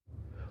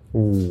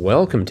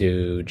Welcome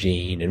to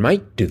Gene and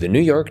Mike do the New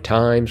York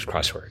Times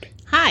crossword.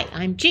 Hi,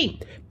 I'm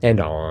Jean.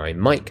 And I'm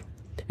Mike.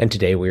 And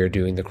today we are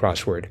doing the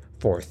crossword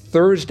for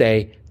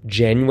Thursday,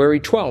 January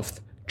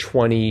 12th,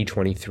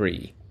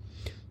 2023.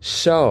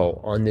 So,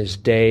 on this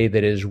day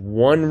that is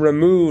one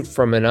removed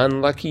from an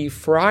unlucky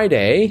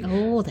Friday...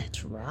 Oh,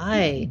 that's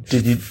right.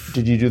 Did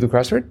you do the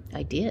crossword?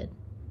 I did.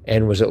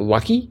 And was it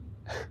lucky?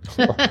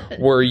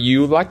 Were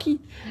you lucky?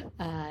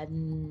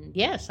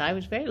 Yes, I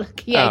was very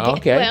lucky. I did.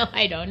 Okay. Well,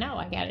 I don't know.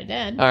 I got it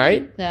done. All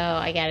right. So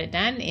I got it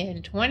done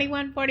in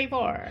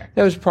 21:44.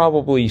 That was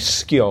probably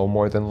skill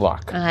more than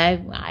luck.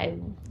 I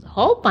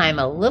hope I'm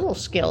a little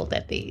skilled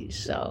at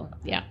these. So,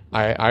 yeah.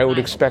 I would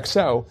expect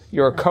so.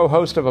 You're a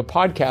co-host of a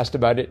podcast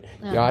about it.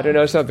 You ought to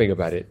know something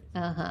about it.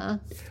 Uh-huh.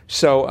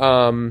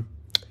 So,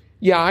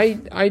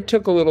 I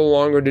took a little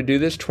longer to do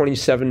this,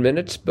 27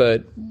 minutes,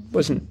 but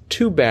wasn't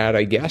too bad,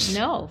 I guess.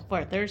 No,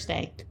 for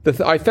Thursday.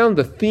 I found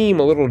the theme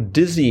a little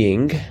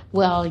dizzying.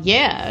 Well,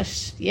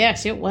 yes,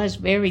 it was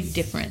very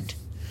different.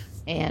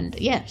 And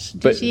yes,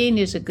 dizzying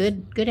is a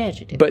good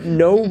adjective. But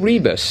no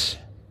rebus.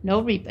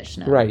 No rebus,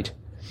 no. Right.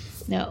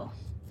 No.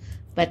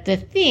 But the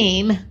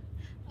theme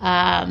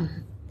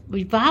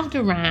revolved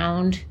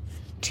around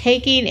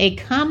taking a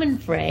common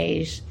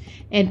phrase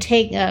and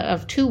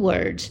of two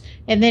words,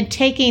 and then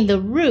taking the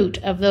root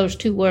of those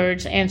two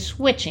words and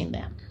switching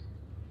them.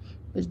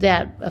 Was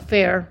that a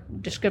fair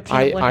description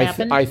of what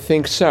happened? I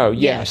think so,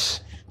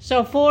 yes.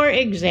 So, for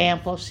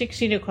example,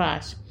 16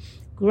 across.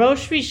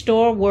 Grocery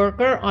store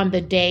worker on the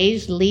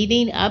days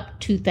leading up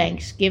to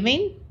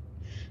Thanksgiving.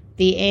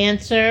 The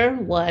answer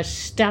was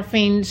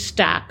stuffing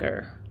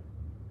stocker,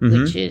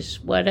 which is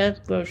what a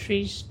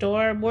grocery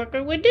store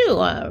worker would do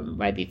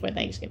right before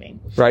Thanksgiving.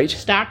 Right.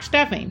 Stock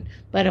stuffing.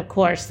 But, of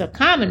course, the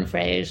common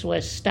phrase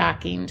was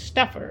stocking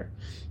stuffer.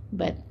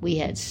 But we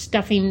had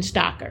stuffing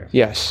stocker.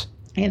 Yes.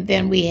 And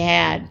then we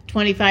had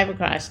 25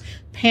 across.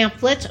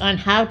 Pamphlets on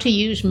how to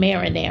use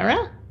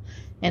marinara.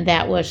 And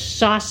that was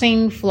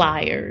saucing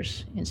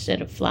flyers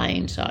instead of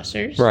flying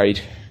saucers.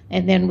 Right.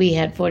 And then we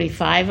had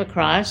 45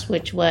 across,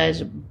 which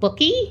was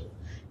bookie.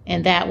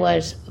 And that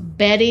was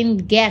betting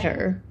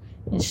getter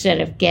instead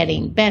of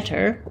getting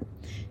better.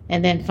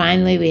 And then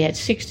finally we had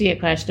 60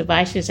 across,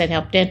 devices that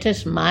help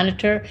dentists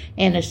monitor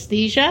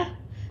anesthesia.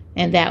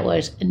 And that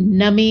was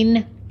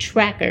numbing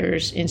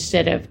trackers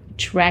instead of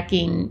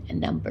tracking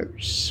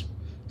numbers.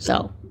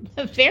 So,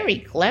 very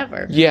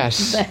clever.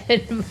 Yes.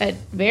 But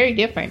very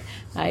different.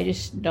 I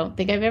just don't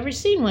think I've ever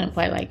seen one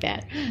quite like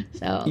that.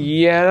 So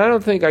yeah, and I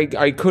don't think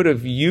I could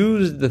have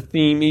used the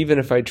theme even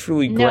if I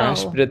truly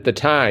grasped it at the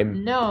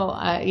time. No,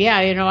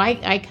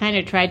 I kind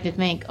of tried to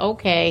think,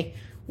 okay,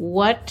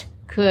 what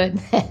could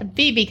that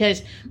be?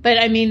 But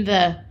I mean,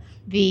 the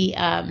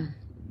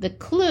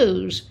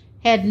clues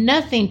had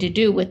nothing to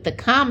do with the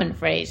common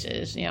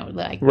phrases,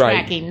 like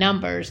tracking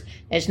numbers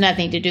has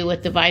nothing to do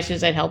with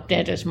devices that help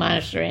dentists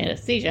monitor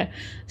anesthesia.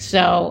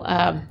 So,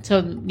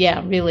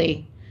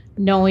 really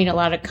knowing a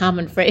lot of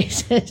common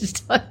phrases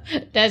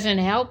doesn't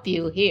help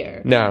you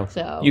here. No.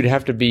 So you'd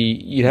have to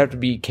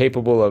be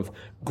capable of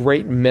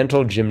great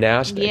mental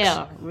gymnastics.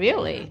 Yeah,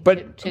 really.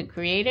 But to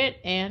create it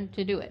and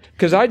to do it.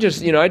 Because I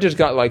just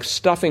got like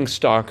stuffing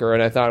stalker,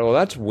 and I thought, well,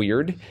 that's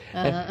weird.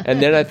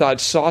 And then I thought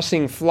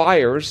saucing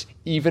flyers,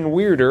 even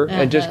weirder,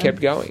 and just kept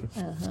going.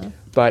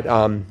 But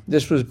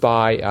this was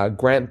by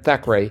Grant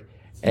Thackeray,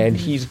 and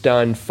he's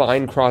done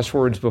fine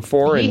crosswords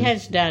before. He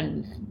has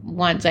done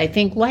ones, I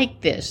think,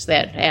 like this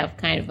that have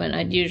kind of an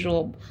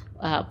unusual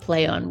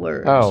play on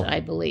words, I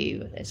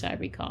believe, as I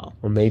recall.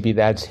 Well, maybe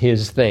that's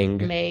his thing.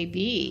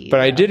 Maybe. But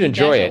I did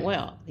enjoy it.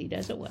 He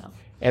does it well.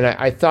 And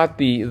I thought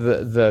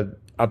the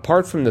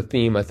apart from the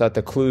theme, I thought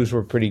the clues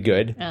were pretty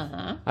good.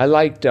 I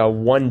liked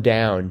one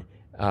down.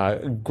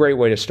 Great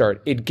way to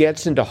start. It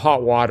gets into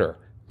hot water.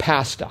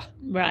 Pasta.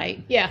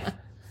 Right. Yeah.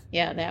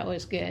 Yeah, that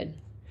was good.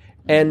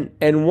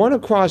 And one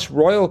across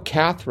Royal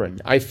Catherine.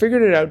 I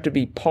figured it out to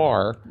be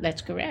Parr.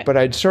 That's correct. But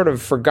I'd sort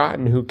of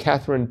forgotten who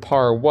Catherine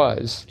Parr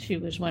was. She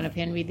was one of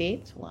Henry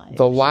VIII's wives.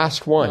 The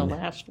last one. The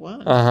last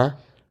one. I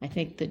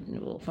think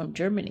from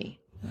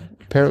Germany.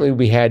 Apparently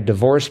we had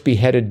divorced,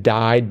 beheaded,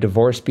 died,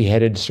 divorced,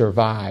 beheaded,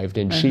 survived,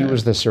 and she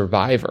was the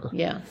survivor.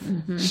 Yeah.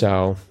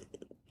 So,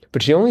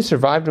 but she only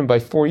survived him by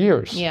 4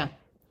 years. Yeah.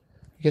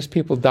 I guess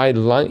people died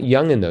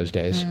young in those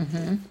days.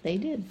 They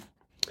did.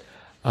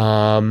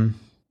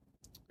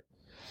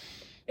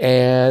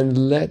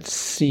 And let's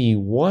see,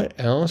 what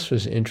else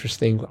was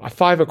interesting?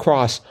 5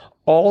 across,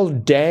 all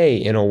day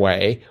in a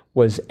way,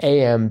 was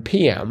AM,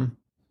 PM.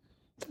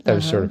 That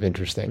was sort of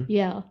interesting.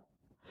 Yeah.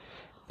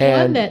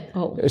 And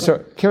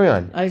so carry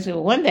on.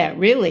 One that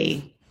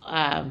really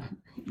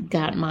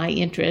got my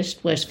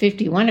interest was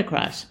 51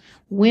 across.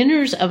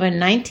 Winners of a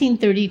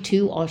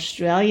 1932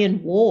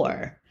 Australian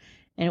War.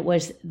 And it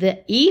was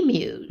the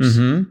emus.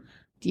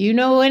 Do you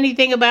know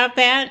anything about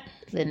that?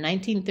 The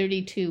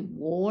 1932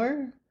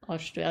 war?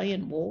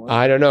 Australian War?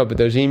 I don't know, but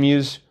those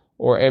emus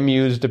or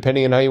emus,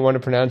 depending on how you want to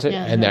pronounce it,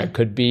 and that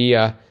could be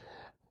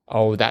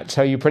Oh, that's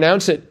how you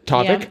pronounce it.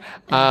 Topic.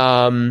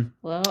 Well,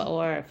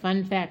 or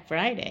Fun Fact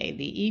Friday,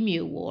 the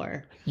Emu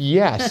War.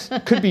 Yes,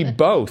 could be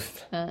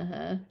both.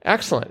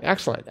 Excellent.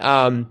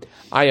 I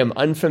am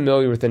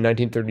unfamiliar with the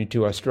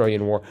 1932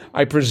 Australian War.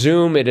 I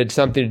presume it had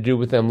something to do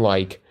with them,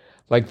 like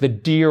the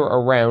deer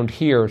around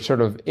here, sort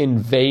of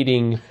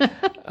invading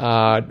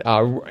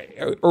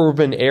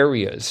urban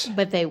areas.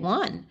 But they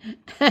won,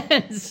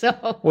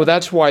 so. Well,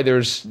 that's why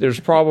there's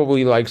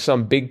probably like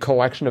some big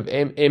collection of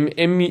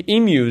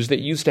emus that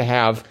used to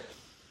have.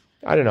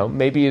 I don't know.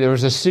 Maybe there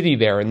was a city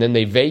there, and then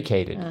they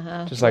vacated.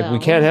 Just like we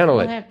can't handle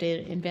it. We'll have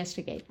to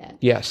investigate that.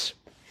 Yes.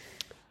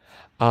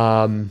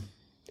 9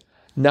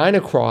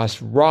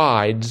 Across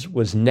rides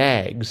was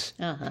nags.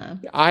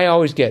 I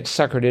always get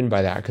suckered in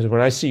by that because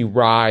when I see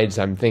rides,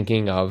 I'm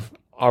thinking of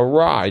a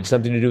ride,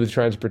 something to do with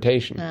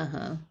transportation.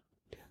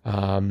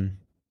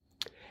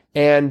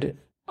 And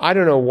I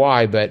don't know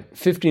why, but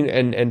 15,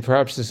 and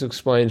perhaps this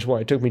explains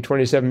why it took me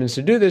 27 minutes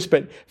to do this,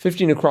 but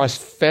 15 Across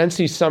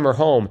fancy summer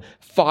home,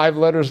 5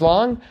 letters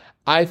long.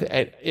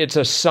 It's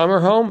a summer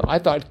home. I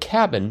thought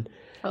cabin.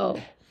 Oh,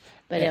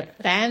 but a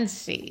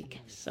fancy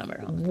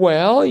summer home.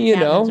 Well,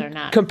 Cabins are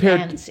not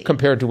fancy.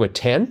 compared to a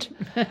tent.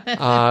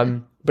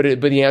 But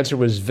the answer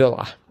was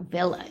villa.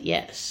 Villa,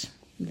 yes.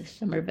 The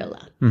summer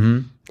villa.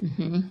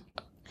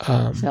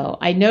 So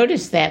I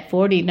noticed that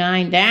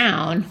 49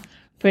 down,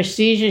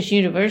 prestigious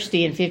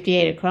university and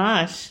 58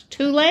 across,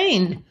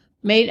 Tulane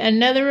made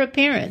another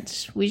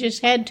appearance. We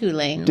just had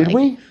Tulane. Did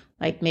we?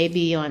 Like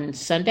maybe on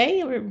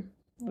Sunday or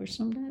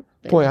something.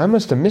 Boy, I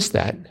must have missed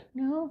that.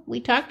 No,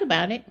 we talked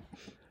about it.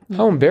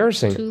 How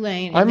embarrassing.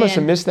 Tulane. I must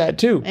have missed that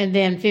too. And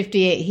then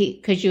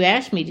 58, because you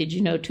asked me, did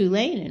you know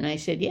Tulane? And I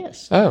said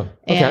yes. Oh,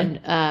 okay.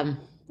 And,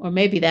 or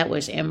maybe that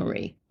was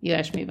Emory. You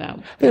asked me about.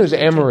 I think it was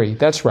Emory.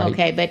 That's right.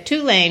 Okay, but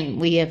Tulane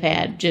we have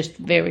had just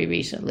very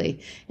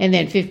recently. And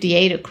then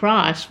 58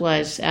 across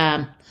was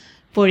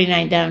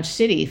 49 down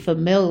city,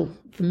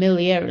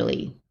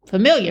 familiarly.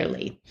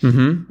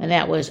 And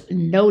that was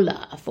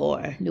NOLA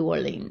for New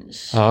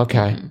Orleans. Oh,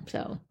 okay.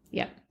 So,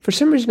 yeah. For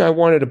some reason, I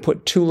wanted to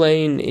put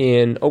Tulane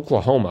in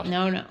Oklahoma.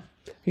 No. I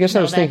guess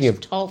I was thinking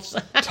of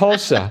Tulsa.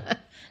 Tulsa.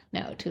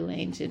 No,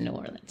 Tulane's in New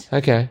Orleans.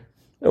 Okay.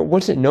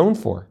 What's it known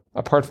for,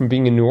 apart from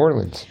being in New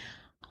Orleans?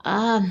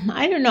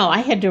 I don't know. I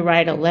had to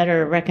write a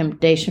letter of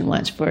recommendation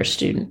once for a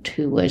student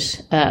who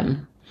was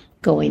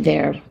going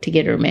there to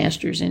get her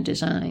master's in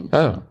design.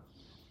 Oh.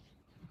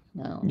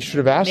 No. You should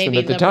have asked them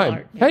at the liberal time.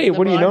 art. Hey,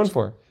 what are you Liberal known arts.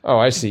 for? Oh,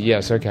 I see.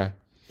 Yes, okay.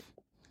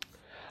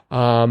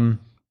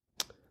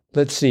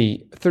 Let's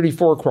see.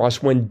 34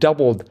 across, when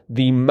doubled,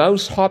 the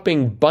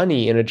mouse-hopping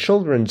bunny in a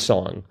children's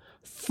song.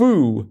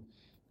 Foo.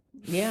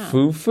 Yeah.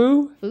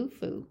 Foo-foo?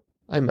 Foo-foo.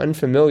 I'm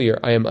unfamiliar.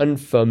 I am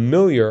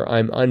unfamiliar.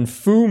 I'm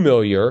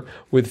unfamiliar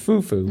with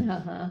foo-foo.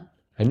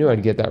 I knew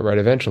I'd get that right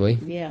eventually.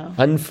 Yeah.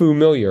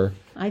 Unfamiliar.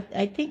 I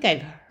think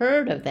I've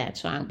heard of that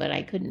song, but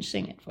I couldn't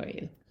sing it for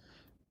you.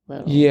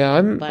 Little Yeah,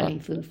 bunny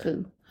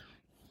foo-foo.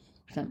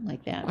 Something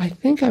like that. I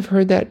think I've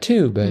heard that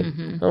too, but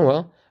oh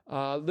well.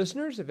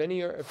 Listeners, if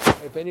any of you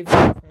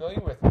are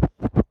familiar with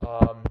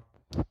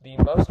the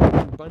mouse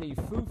bunny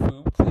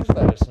foo-foo, please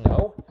let us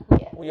know.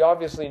 Yeah. We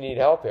obviously need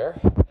help here.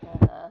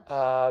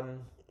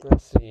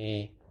 Let's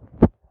see.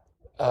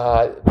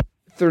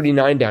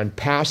 39 down,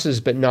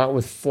 passes but not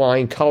with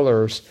flying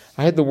colors.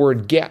 I had the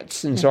word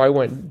gets, and so I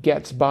went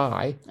gets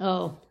by.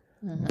 Oh.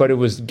 But it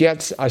was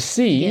gets a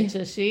C. Gets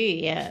a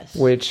C, yes.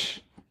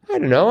 Which, I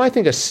don't know, I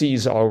think a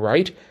C's all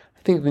right.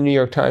 I think the New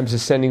York Times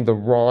is sending the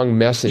wrong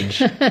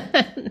message.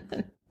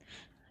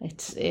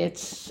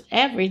 It's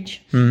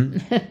average.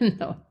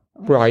 No.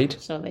 Right.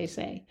 So they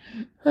say.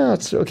 Well,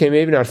 it's okay,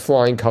 maybe not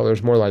flying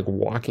colors, more like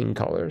walking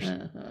colors.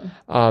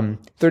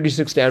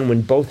 36 down,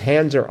 when both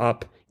hands are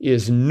up,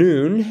 is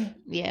noon.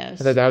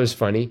 Yes. I thought that was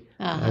funny.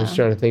 I was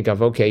trying to think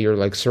of, okay, you're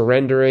like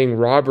surrendering,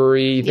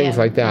 robbery, things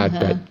like that.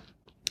 But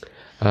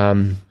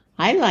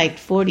I liked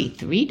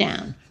 43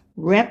 down.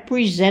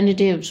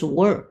 Representatives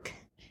work.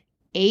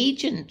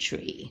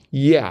 Agentry.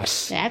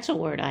 Yes. That's a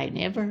word I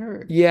never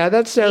heard. Yeah,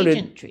 that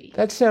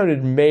Agentry.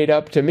 sounded made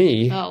up to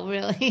me. Oh,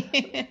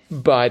 really?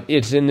 But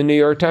it's in the New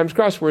York Times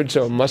crossword,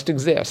 so it must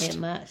exist. It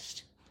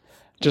must.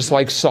 Just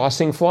like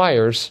saucing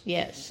flyers.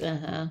 Yes.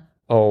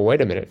 Oh, wait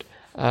a minute.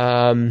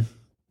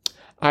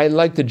 I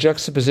like the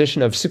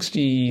juxtaposition of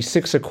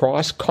 66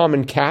 across,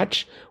 common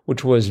catch,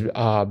 which was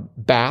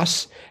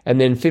bass,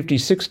 and then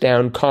 56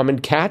 down, common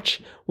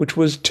catch, which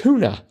was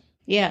tuna.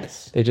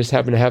 Yes. They just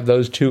happen to have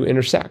those two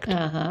intersect.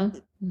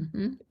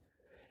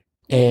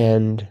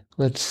 And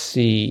let's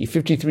see,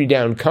 53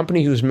 down,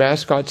 company whose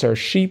mascots are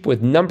sheep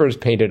with numbers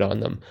painted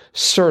on them.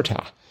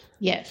 Serta.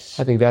 Yes.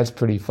 I think that's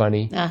pretty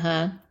funny.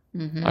 I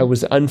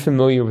was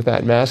unfamiliar with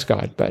that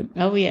mascot, but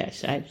Oh,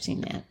 yes. I've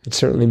seen that. it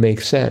certainly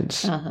makes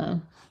sense.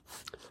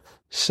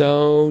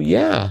 So,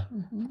 yeah.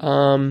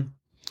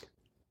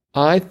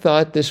 I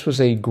thought this was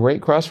a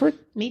great crossword.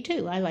 Me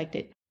too. I liked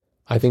it.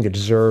 I think it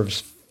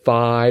deserves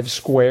 5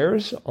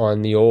 squares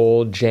on the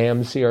old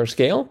JAM CR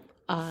scale.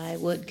 I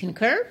would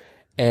concur.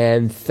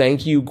 And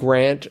thank you,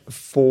 Grant,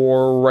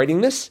 for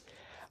writing this.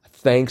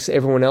 Thanks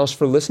everyone else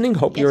for listening.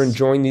 Hope you're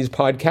enjoying these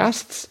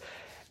podcasts.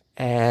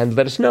 And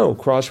let us know,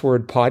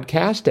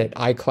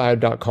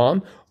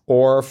 crosswordpodcast@icloud.com,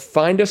 or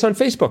find us on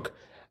Facebook.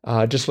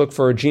 Just look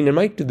for Gene and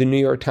Mike, do the New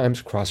York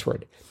Times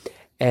crossword.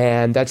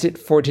 And that's it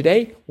for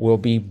today. We'll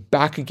be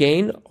back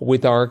again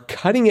with our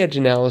cutting edge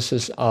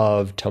analysis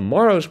of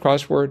tomorrow's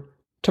crossword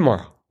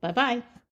tomorrow. Bye-bye.